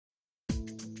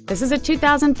This is a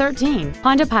 2013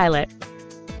 Honda Pilot.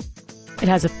 It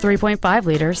has a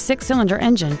 3.5-liter six-cylinder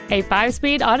engine, a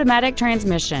 5-speed automatic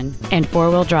transmission, and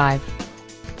four-wheel drive.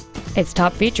 Its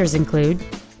top features include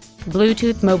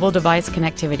Bluetooth mobile device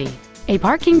connectivity, a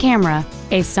parking camera,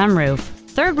 a sunroof,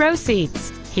 third-row seats,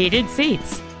 heated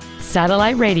seats,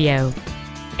 satellite radio,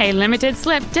 a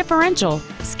limited-slip differential,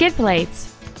 skid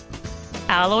plates,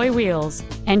 alloy wheels,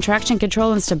 and traction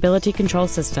control and stability control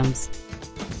systems.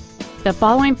 The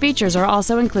following features are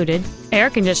also included: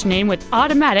 air conditioning with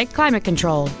automatic climate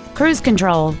control, cruise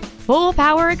control, full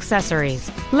power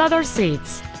accessories, leather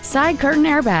seats, side curtain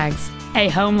airbags, a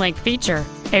home link feature,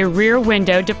 a rear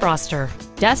window defroster,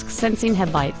 dusk sensing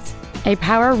headlights, a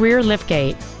power rear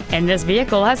liftgate, and this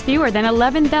vehicle has fewer than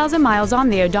 11,000 miles on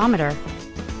the odometer.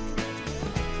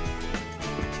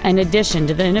 In addition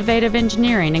to the innovative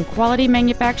engineering and quality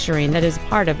manufacturing that is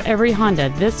part of every Honda,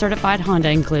 this certified Honda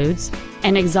includes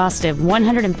an exhaustive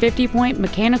 150-point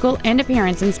mechanical and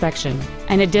appearance inspection,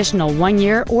 an additional 1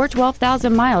 year or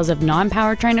 12,000 miles of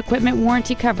non-powertrain equipment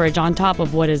warranty coverage on top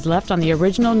of what is left on the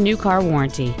original new car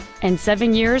warranty, and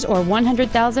 7 years or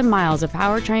 100,000 miles of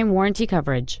powertrain warranty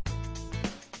coverage.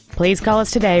 Please call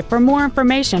us today for more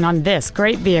information on this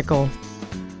great vehicle.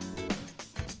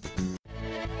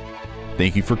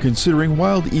 Thank you for considering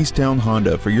Wild Easttown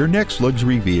Honda for your next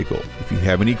luxury vehicle. If you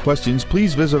have any questions,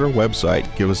 please visit our website,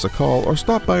 give us a call, or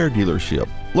stop by our dealership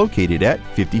located at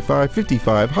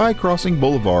 5555 High Crossing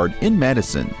Boulevard in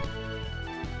Madison.